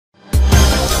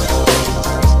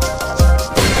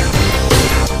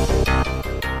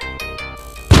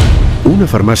una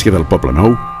farmàcia del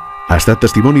Poblenou ha estat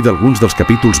testimoni d'alguns dels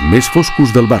capítols més foscos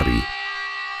del barri.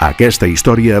 Aquesta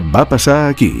història va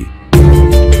passar aquí.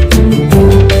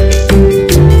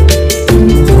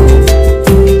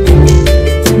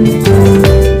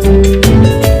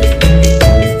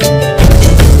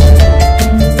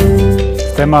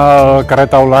 Estem al carrer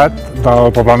Taulat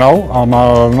del Poblenou, amb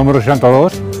el número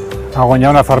 62, a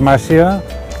guanyar una farmàcia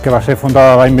que va ser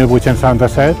fundada l'any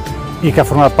 1877 i que ha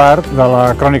format part de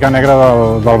la crònica negra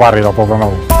del barri del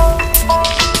Poblenou.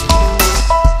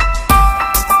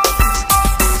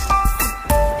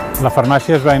 La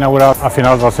farmàcia es va inaugurar a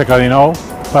finals del segle XIX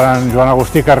per en Joan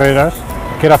Agustí Carreras,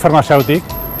 que era farmacèutic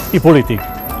i polític.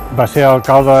 Va ser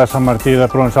alcalde de Sant Martí de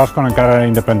Provençals quan encara era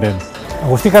independent.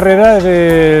 Agustí Carreras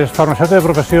és farmacèutic de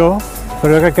professió,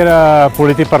 però jo crec que era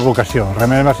polític per vocació.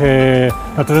 Realment va ser,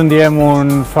 nosaltres en diem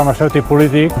un farmacèutic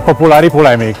polític popular i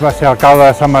polèmic. Va ser alcalde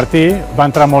de Sant Martí, va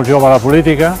entrar molt jove a la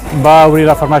política, va obrir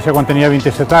la farmàcia quan tenia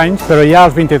 27 anys, però ja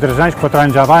als 23 anys, 4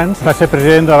 anys abans, va ser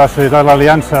president de la Societat de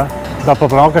l'Aliança del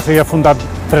Poblenou, que s'havia fundat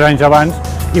 3 anys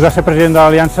abans, i va ser president de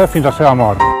l'Aliança fins a la seva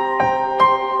mort.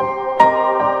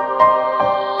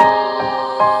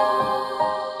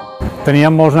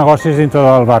 Tenien molts negocis dintre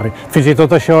del barri. Fins i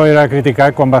tot això era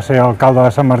criticat quan va ser alcalde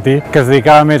de Sant Martí, que es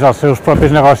dedicava més als seus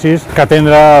propis negocis que a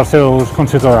atendre els seus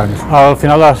conciutadans. Al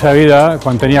final de la seva vida,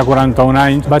 quan tenia 41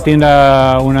 anys, va tindre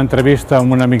una entrevista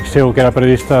amb un amic seu que era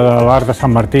periodista de l'Arc de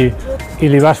Sant Martí i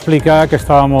li va explicar que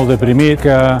estava molt deprimit,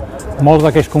 que molts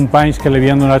d'aquells companys que li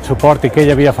havien donat suport i que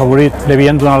ell havia favorit li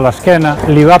havien donat l'esquena.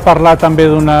 Li va parlar també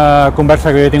d'una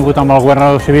conversa que havia tingut amb el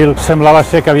governador civil. Semblava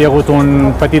ser que havia hagut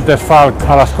un petit desfalc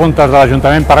a les comptes de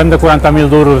l'Ajuntament. Parlem de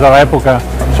 40.000 duros de l'època,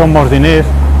 són molts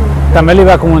diners. També li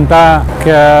va comentar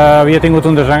que havia tingut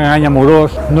un desengany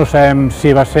amorós. No sabem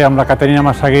si va ser amb la Tenia,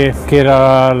 que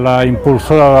era la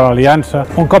impulsora de l'Aliança.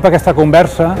 Un cop aquesta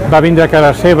conversa va vindre a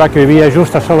casa seva, que vivia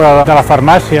just a sobre de la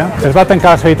farmàcia, es va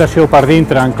tancar la seva habitació per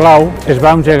dintre en clau, es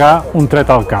va engegar un tret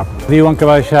al cap. Diuen que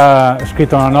va deixar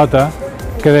escrita una nota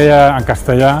que deia en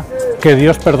castellà que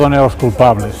Dios perdone a los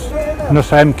culpables. No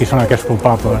sabem qui són aquests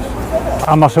culpables.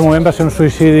 En el seu moment va ser un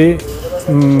suïcidi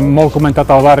molt comentat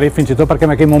al barri, fins i tot perquè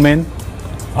en aquell moment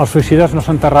els suïcides no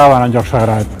s'enterraven en lloc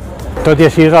sagrat. Tot i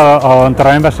així,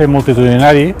 l'enterrament va ser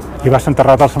multitudinari i va ser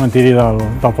enterrat al cementiri del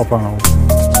Poblenou.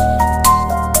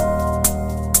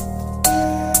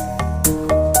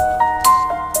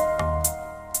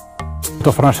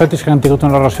 Els farmacèutics que han tingut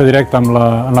una relació directa amb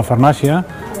la farmàcia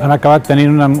han acabat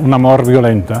tenint una mort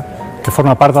violenta, que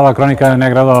forma part de la crònica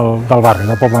negra del barri,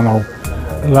 del Poblenou.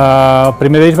 El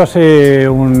primer d'ells va ser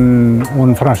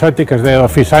un farmacèutic que es deia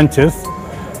Sánchez,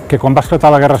 que quan va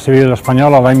esclatar la Guerra Civil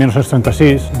Espanyola l'any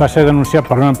 1936 va ser denunciat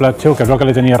per un empleat seu, que es veu que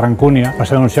li tenia rancúnia, va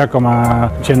ser denunciat com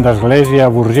a gent d'església,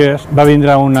 burgès, va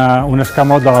vindre un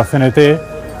escamot de la CNT,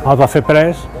 el va fer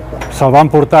pres, se'l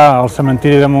van portar al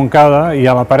cementiri de Montcada i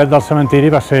a la paret del cementiri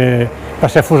va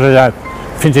ser fusellat.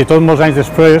 Fins i tot molts anys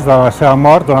després de la seva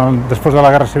mort, després de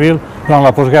la Guerra Civil, durant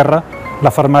la postguerra, la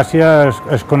farmàcia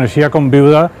es coneixia com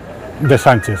viuda de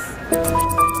Sánchez.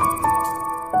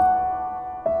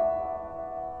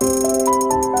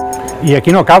 I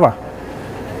aquí no acaba,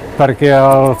 perquè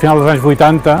al final dels anys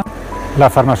 80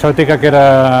 la farmacèutica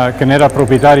que n'era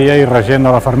propietària i regent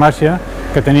de la farmàcia,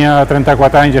 que tenia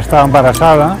 34 anys i estava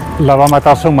embarassada, la va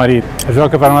matar el seu marit. Es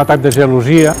veu que per un atac de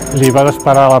gelosia li va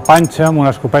disparar a la panxa amb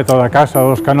una escopeta de caça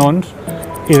de 2 canons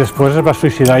i després es va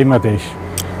suïcidar ell mateix.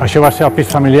 Això va ser el pis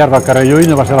familiar del carrer Llull,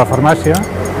 no va ser la farmàcia,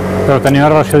 però tenia una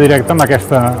relació directa amb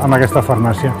aquesta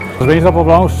farmàcia. Els veïns del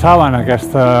Poblenou saben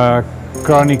aquesta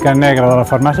crònica negra de la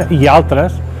farmàcia i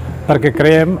altres perquè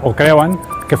creuen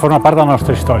que forma part de la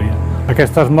nostra història.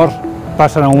 Aquestes morts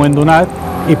passen en un moment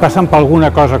donat i passen per alguna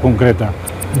cosa concreta.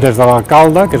 Des de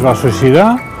l'alcalde, que es va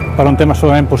suïcidar, per un tema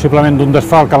segurament possiblement d'un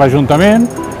desfalc a l'Ajuntament,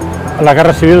 la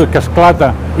Guerra Civil que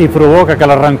esclata i provoca que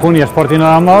les rancúnies portin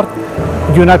a la mort,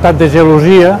 i un atac de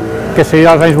gelosia que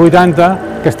seria als anys 80,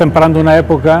 que estem parlant d'una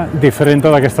època diferent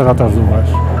d'aquestes altres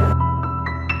dues.